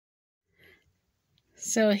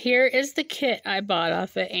So here is the kit I bought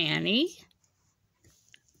off of Annie.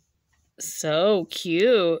 So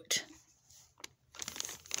cute.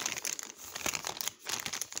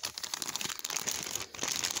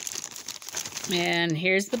 And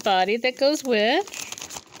here's the body that goes with.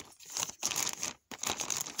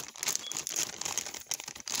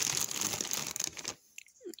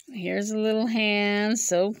 Here's a little hand,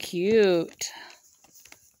 so cute.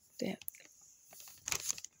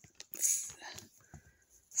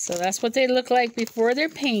 So that's what they look like before they're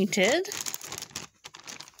painted.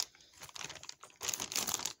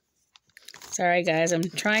 Sorry guys, I'm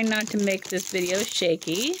trying not to make this video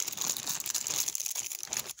shaky.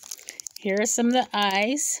 Here are some of the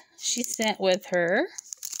eyes she sent with her,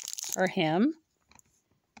 or him.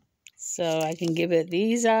 So I can give it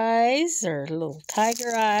these eyes, or little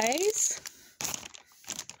tiger eyes.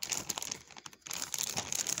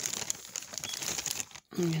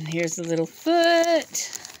 And here's the little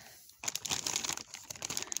foot.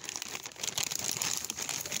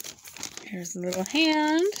 Here's the little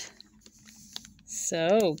hand.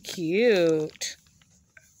 So cute.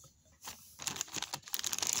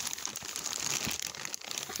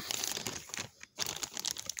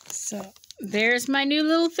 So there's my new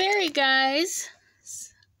little fairy, guys.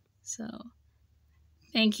 So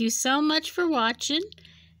thank you so much for watching.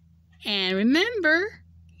 And remember,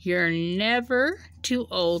 you're never too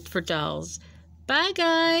old for dolls. Bye,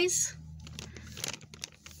 guys.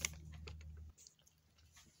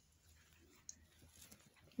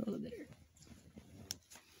 Oh, there.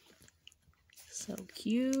 So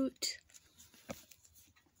cute.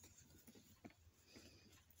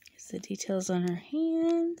 Here's the details on her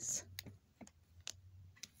hands.